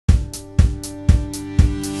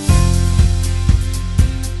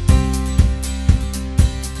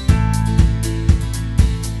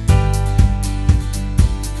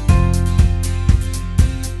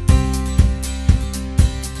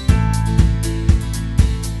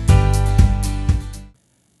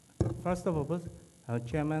First of all,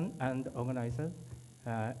 Chairman and organizer,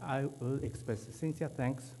 I will express sincere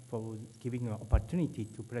thanks for giving an opportunity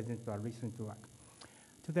to present our recent work.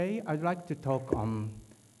 Today, I'd like to talk on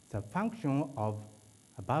the function of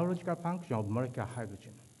biological function of molecular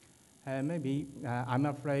hydrogen. I'm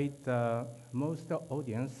afraid most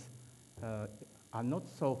audience are not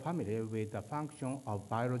so familiar with the function of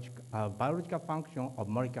biological function of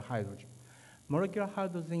molecular hydrogen. Molecular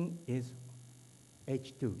hydrogen is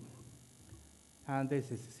H2, and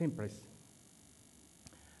this is simplest.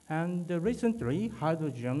 And recently,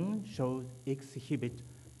 hydrogen shows exhibit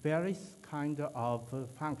various kind of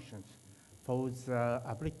functions for the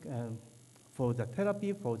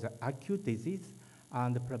therapy for the acute disease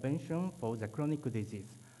and the prevention for the chronic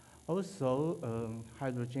disease. Also,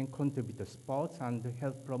 hydrogen contributes to sports and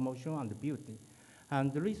health promotion and beauty.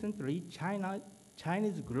 And recently,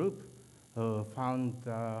 Chinese group found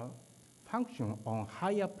function on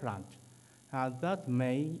higher plant that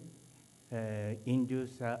may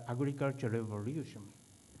induce agricultural revolution.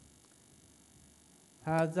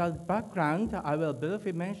 As a background, I will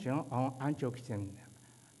briefly mention on antioxidant.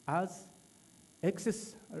 As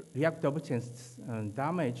excess reactive oxygens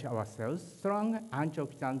damage our cells, strong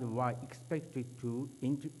antioxidants were expected to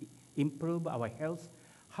improve our health.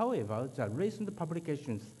 However, the recent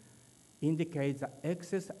publications indicate that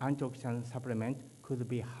excess antioxidant supplement could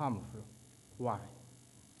be harmful. Why?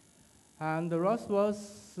 And the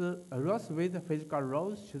loss with physical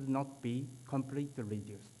loss should not be completely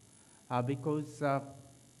reduced because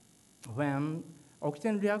when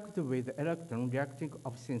oxygen reacts with electron, reacting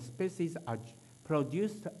oxygen species are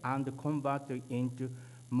produced and converted into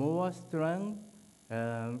more strong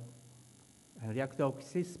reactive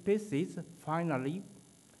oxygen species. Finally,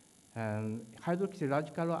 hydroxy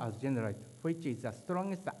radical is generated, which is the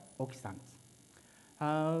strongest oxidant.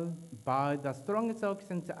 By the strongest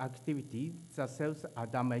oxidant activity, the cells are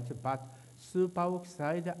damaged, but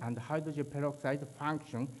superoxide and hydrogen peroxide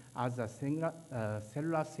function as a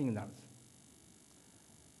cellular signals.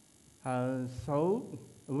 So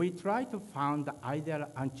we try to find the ideal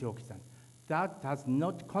antioxidant that does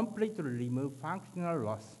not completely remove functional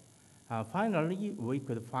loss. Finally, we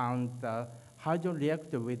could find hydrogen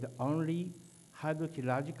reactor with only hydroxy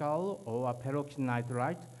radical or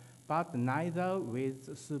peroxynitrite, but neither with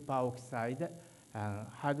superoxide,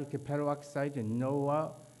 hydrogen peroxide,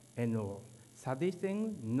 nor NO,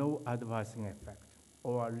 suggesting no adverse effect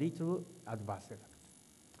or little adverse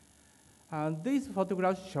effect. This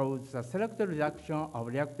photograph shows the selective reduction of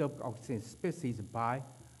reactive oxygen species by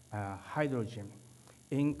hydrogen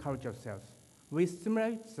in culture cells. We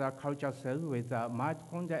stimulate the culture cell with a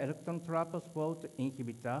mitochondrial electron transport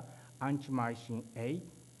inhibitor, antimycin A,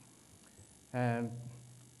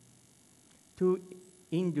 to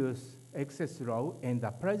induce excess low in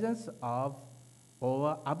the presence of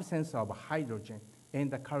or absence of hydrogen in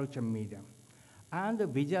the culture medium, and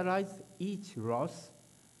visualize each loss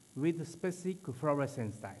with specific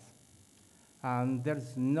fluorescence dyes. And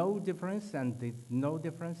there's no difference, and there's no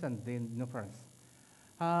difference, and there's no difference.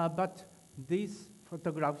 But this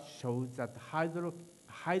photograph shows that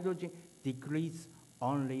hydrogen decreases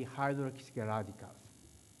only hydroxy radicals.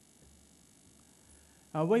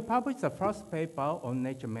 We published the first paper on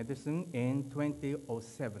Nature Medicine in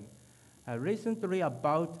 2007. Recently,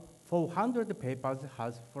 about 400 papers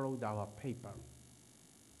has followed our paper.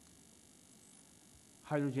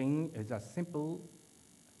 Hydrogen is a simple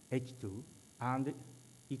H2 and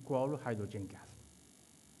equal hydrogen gas.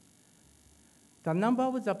 The number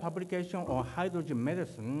of the publication on hydrogen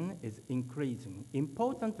medicine is increasing.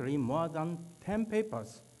 Importantly, more than 10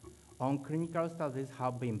 papers on clinical studies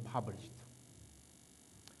have been published.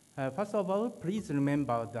 First of all, please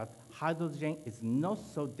remember that hydrogen is not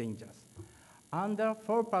so dangerous. Under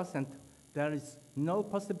 4%, there is no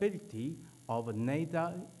possibility of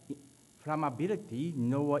neither flammability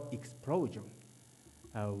nor explosion.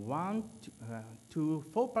 1 to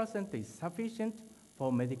 4% is sufficient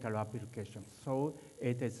for medical application, so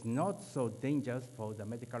it is not so dangerous for the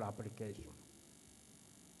medical application.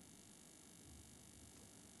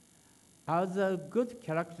 As a good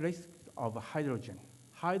characteristic of hydrogen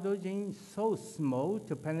is so small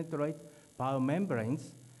to penetrate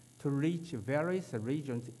biomembranes to reach various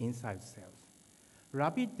regions inside cells.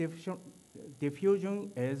 Rapid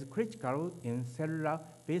diffusion is critical in cellular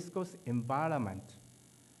viscous environment.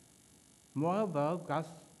 Moreover, gas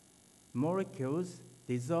molecules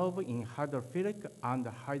dissolve in hydrophilic and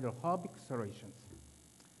hydrophobic solutions.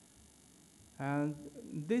 And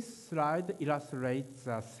this slide illustrates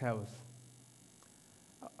the cells.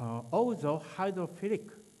 Although hydrophilic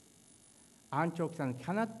antioxidants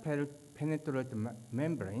cannot penetrate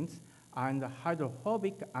membranes, and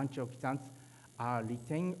hydrophobic antioxidants are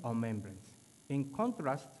retained on membranes. In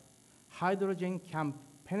contrast, hydrogen can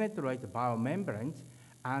penetrate biomembranes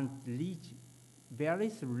and reach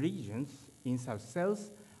various regions inside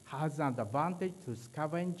cells, has an advantage to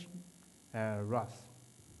scavenge loss.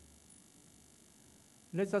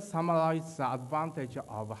 Let's just summarize the advantage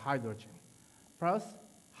of hydrogen. First,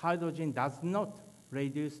 hydrogen does not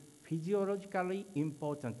reduce physiologically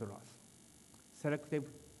important loss, selective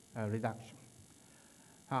reduction.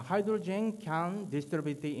 Hydrogen can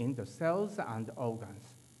distribute into cells and organs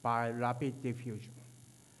by rapid diffusion.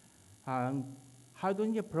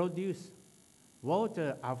 Hydrogen produces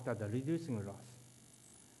water after the reducing loss,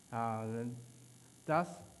 thus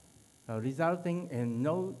resulting in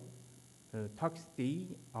no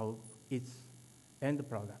toxicity of its end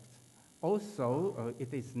products. Also,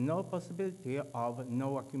 it is no possibility of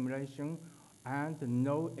no accumulation and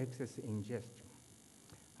no excess ingestion.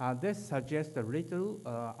 This suggests a little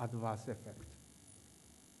adverse effect.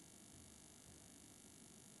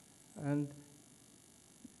 And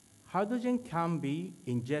hydrogen can be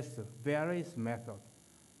ingested various methods.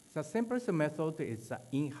 The simplest method is the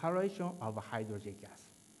inhalation of hydrogen gas.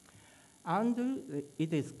 And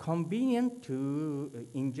it is convenient to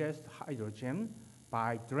ingest hydrogen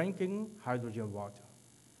by drinking hydrogen water.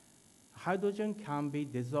 Hydrogen can be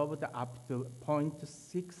dissolved up to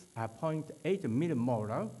 0.8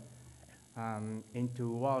 millimolar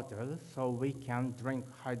into water, so we can drink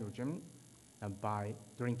hydrogen by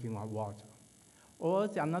drinking water. Or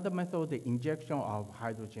another method, the injection of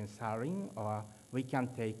hydrogen saline, or we can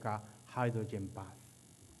take a hydrogen bath.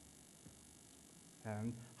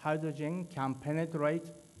 And hydrogen can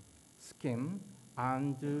penetrate skin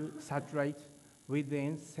and saturate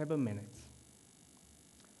within 7 minutes.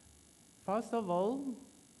 First of all,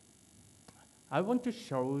 I want to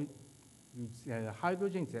show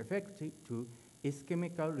hydrogen's effect to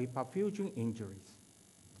ischemic reperfusion injuries.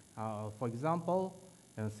 For example,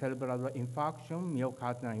 cerebral infarction,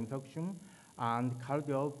 myocardial infarction, and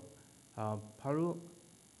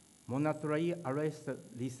cardiopulmonary arrest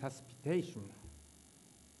resuscitation.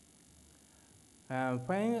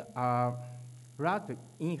 When a rat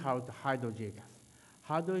inhaled hydrogen gas,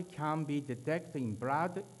 hydrogen can be detected in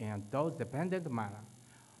blood in a dose-dependent manner.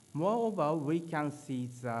 Moreover, we can see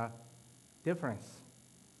the difference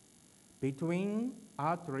between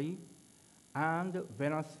artery and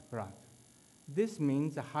venous blood. This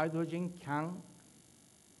means hydrogen can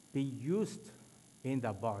be used in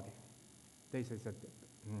the body. This is a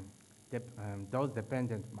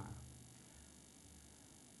dose-dependent manner.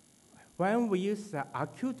 When we use the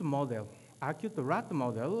acute rat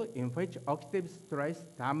model in which oxidative stress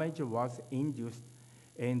damage was induced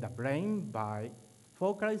in the brain by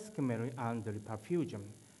focal ischemia and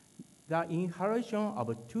reperfusion, the inhalation of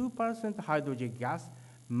 2% hydrogen gas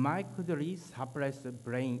mildly suppressed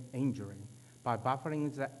brain injury by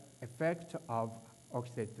buffering the effect of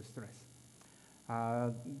oxidative stress.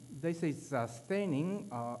 This is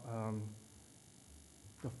staining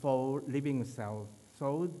for living cells.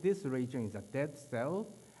 So this region is a dead cell,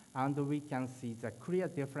 and we can see the clear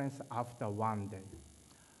difference after 1 day.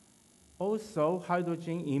 Also,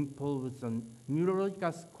 hydrogen improves the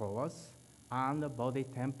neurological scores and body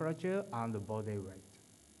temperature and body weight.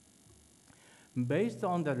 Based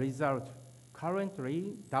on the result,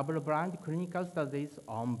 currently, double-blind clinical studies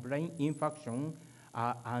on brain infarction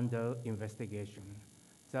are under investigation.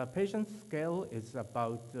 The patient scale is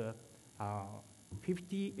about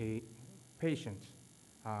 50 patients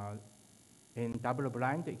in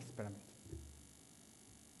double-blind experiment,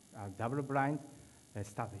 double-blind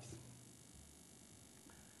studies.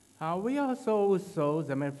 We also saw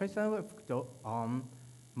the manifestation effect on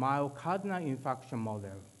myocardial infarction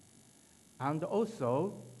model. And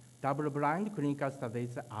also, double-blind clinical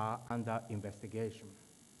studies are under investigation.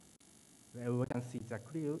 We can see the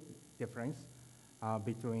clear difference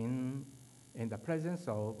between in the presence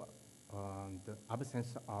of the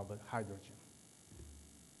absence of hydrogen.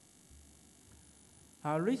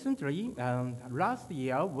 Recently, last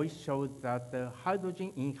year, we showed that the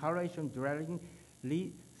hydrogen inhalation during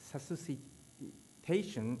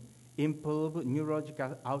resuscitation improved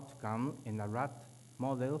neurological outcome in a rat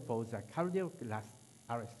model for the cardiac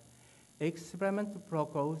arrest. Experiment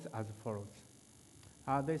proposed as follows.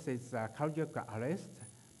 This is cardiac arrest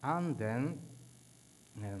and then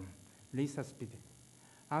resuscitation,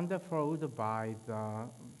 and followed by the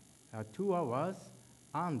 2 hours,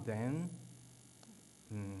 and then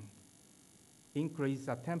increase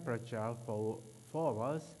the temperature for 4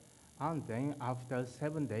 hours, and then after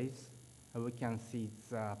 7 days, we can see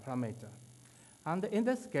the parameter. And in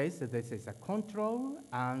this case, this is a control,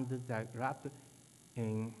 and the rat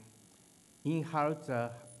inhales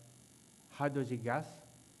hydrogen gas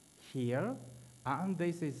here, and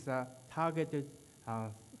this is targeted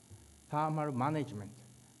thermal management.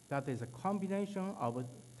 That is a combination of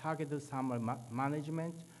targeted thermal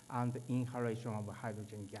management and inhalation of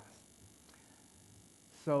hydrogen gas.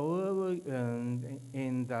 So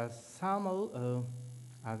in the thermal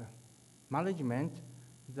management,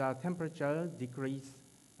 the temperature decreased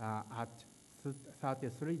at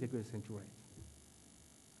 33 degrees centigrade.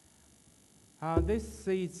 This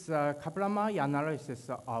is a Kaplan-Meier analysis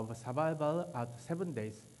of survival at 7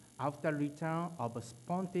 days after return of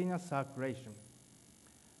spontaneous circulation.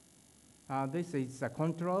 This is a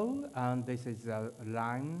control, and this is a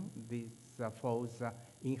line. This shows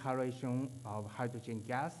inhalation of hydrogen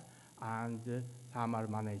gas and thermal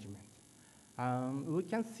management. We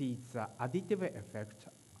can see the additive effect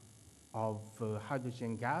of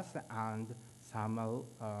hydrogen gas and thermal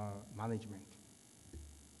management.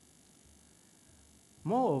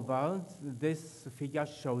 Moreover, this figure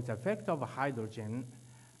shows the effect of hydrogen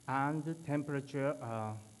and temperature,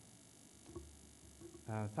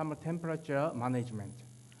 thermal temperature management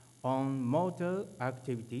on motor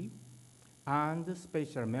activity and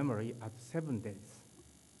spatial memory at 7 days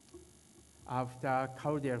after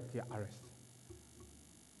cardiac arrest.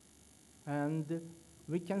 And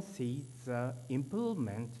we can see the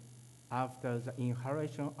improvement after the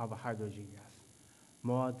inhalation of hydrogen gas,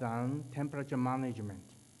 more than temperature management.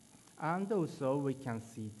 And also we can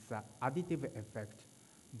see the additive effect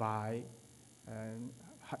by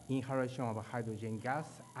inhalation of hydrogen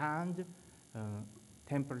gas and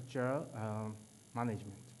temperature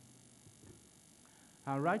management.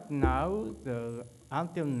 Right now,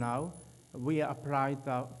 until now, we applied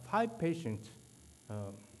 5 patients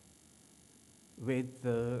with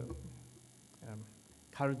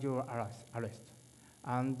cardiac arrest,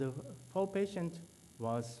 and 4 patients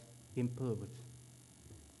was improved,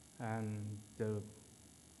 and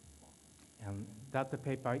that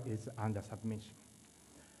paper is under submission.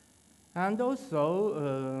 And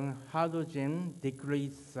also, hydrogen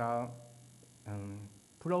decrease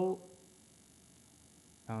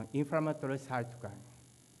pro-inflammatory cytokine,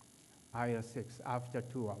 IL-6, after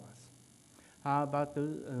 2 hours. But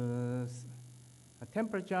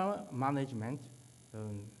temperature management,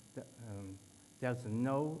 there's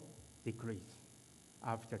no decrease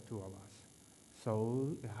after 2 hours.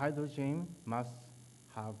 So hydrogen must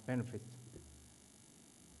have benefit.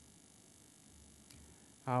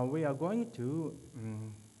 We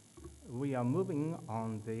are moving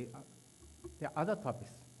on the other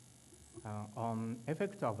topics on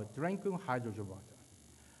effect of drinking hydrogen water.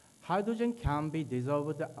 Hydrogen can be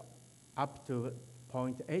dissolved up to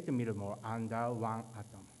 0.8 millimole under 1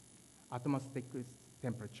 atom, atmospheric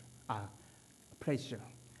temperature, pressure.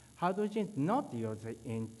 Hydrogen is not used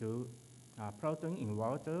into protein in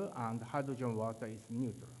water, and hydrogen water is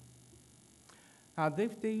neutral.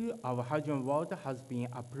 Safety of hydrogen water has been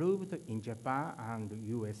approved in Japan and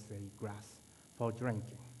USA glass for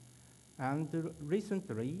drinking. And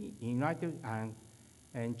recently, United and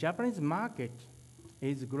Japanese market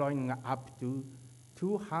is growing up to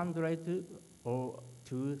 $200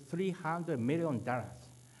 to $300 million.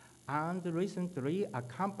 And recently, a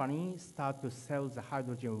company started to sell the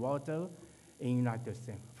hydrogen water in United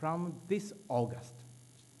States from this August,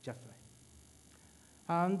 just like.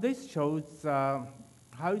 And this shows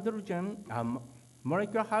hydrogen,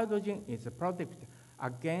 molecular hydrogen is a product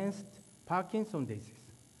against Parkinson's disease.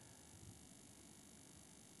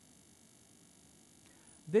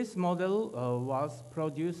 This model was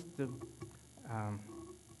produced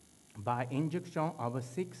by injection of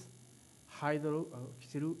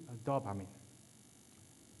 6-hydroxydopamine,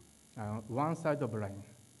 one side of brain.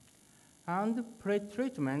 And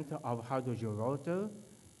pre-treatment of hydrogen water,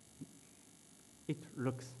 it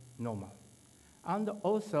looks normal. And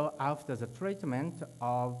also after the treatment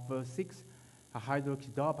of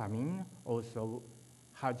 6-hydroxydopamine, also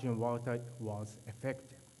hydrogen water was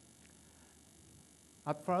effective.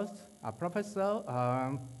 At first, a professor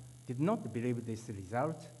did not believe this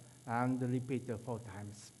result and repeated 4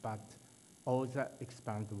 times, but all the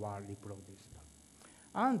experiments were reproduced.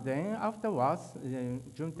 And then afterwards,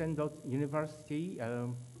 Juntendo University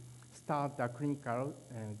started a clinical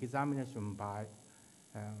examination by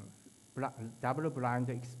double-blind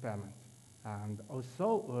experiment and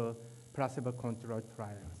also placebo-controlled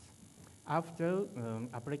trials. After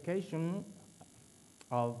application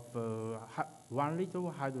of 1 liter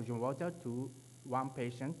hydrogen water to 1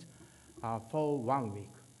 patient for 1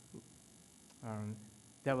 week,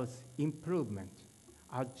 there was improvement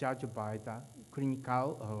as judged by the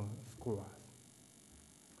clinical scores.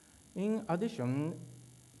 In addition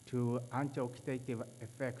to antioxidative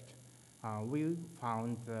effect, we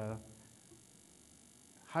found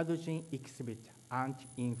hydrogen exhibit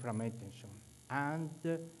anti-inflammation and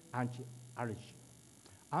anti-allergy.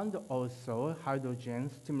 And also, hydrogen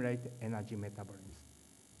stimulates energy metabolism.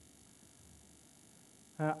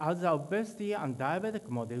 As a obesity and diabetic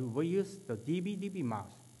model, we used the DBDB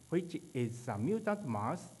mouse, which is a mutant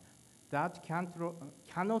mouse that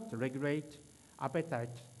cannot regulate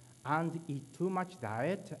appetite and eat too much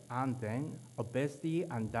diet, and then obesity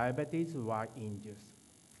and diabetes were induced.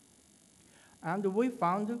 And we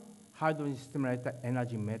found hydrogen stimulates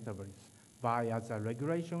energy metabolism via the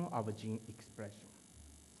regulation of gene expression.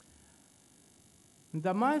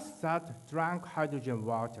 The mice that drank hydrogen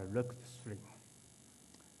water looked slim.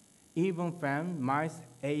 Even when mice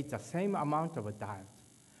ate the same amount of diet,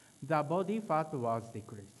 the body fat was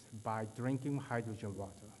decreased by drinking hydrogen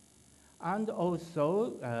water. And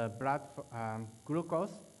also blood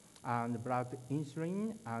glucose and blood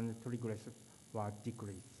insulin and triglycerides were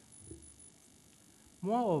decreased.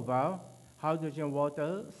 Moreover, hydrogen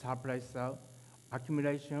water suppresses the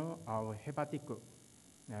accumulation of hepatic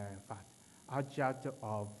fat, as judged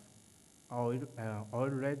of oil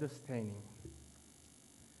red staining.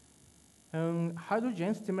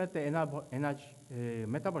 Hydrogen stimulates energy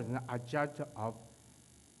metabolism as judged of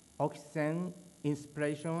oxygen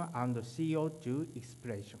inspiration and CO2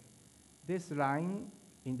 expiration. This line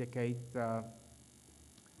indicates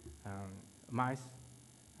mice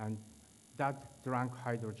and that drank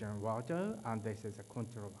hydrogen water, and this is a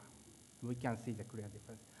control. We can see the clear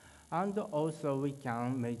difference. And also we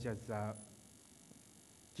can measure the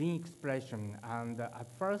gene expression, and at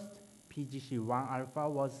first PGC1 alpha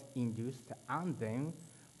was induced and then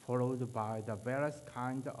followed by the various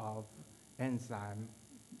kind of enzyme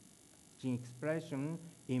gene expression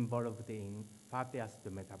involved in fatty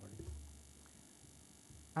acid metabolism.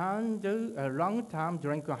 And long-term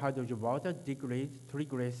drinking hydrogen water degrades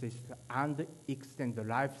triglycerides and extend the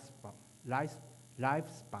lifespan.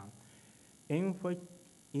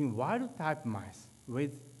 In wild-type mice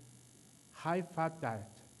with high-fat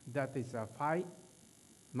diet, that is a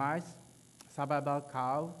mice survival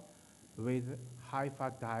curve with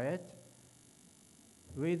high-fat diet,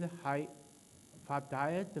 with high-fat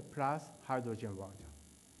diet plus hydrogen water.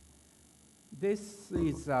 This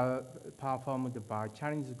is performed by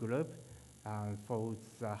Chinese group for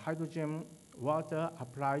the hydrogen water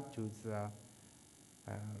applied to the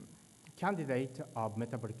candidate of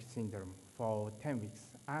metabolic syndrome for 10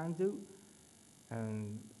 weeks. And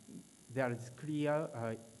there is clear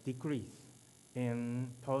decrease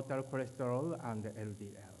in total cholesterol and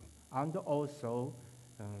LDL, and also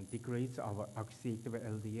decrease of oxidative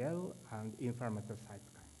LDL and inflammatory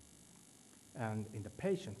cytokine. And in the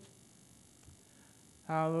patient,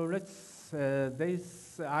 I'm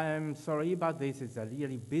sorry, but this is a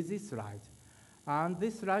really busy slide. And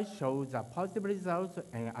this slide shows the positive results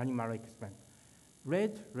in animal experiment.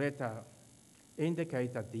 Red letter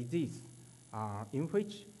indicates a disease in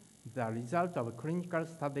which the result of clinical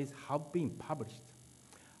studies have been published.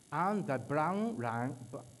 And the brown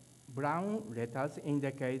letters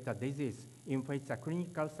indicate the disease in which the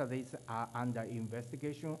clinical studies are under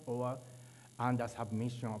investigation or under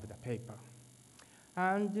submission of the paper.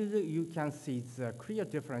 And you can see the clear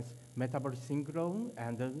difference: metabolic syndrome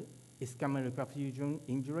and ischemic perfusion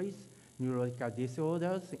injuries, neurological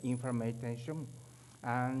disorders, inflammation,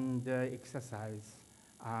 and exercise,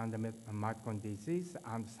 and mitochondrial disease,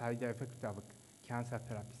 and side effects of cancer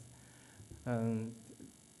therapies.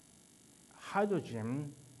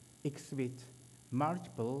 Hydrogen exhibits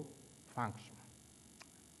multiple functions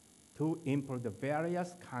to improve the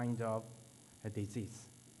various kinds of disease.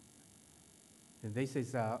 This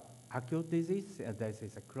is an acute disease, this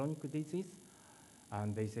is a chronic disease,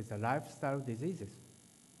 and this is a lifestyle diseases.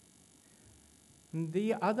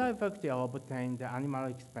 The other effects obtained animal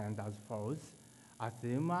experiment as follows: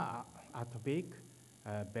 asthma, atopic,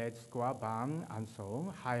 bed score, burn, and so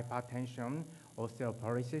on, hypertension,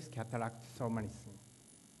 osteoporosis, cataract, so many things.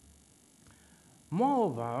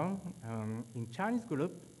 Moreover, in Chinese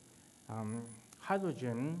group,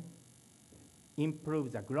 hydrogen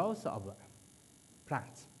improves the growth of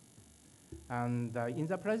plants. And in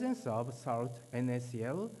the presence of salt,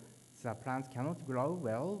 NaCl, the plants cannot grow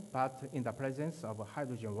well, but in the presence of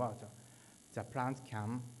hydrogen water, the plants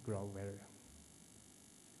can grow well.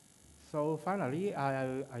 So finally,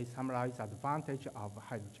 I summarize the advantage of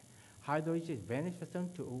hydrogen. Hydrogen is beneficial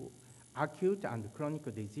to acute and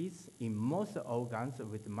chronic disease in most organs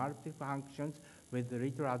with multiple functions with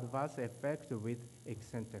little adverse effect with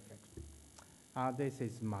excellent effect. This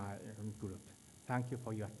is my group. Thank you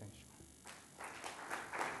for your attention.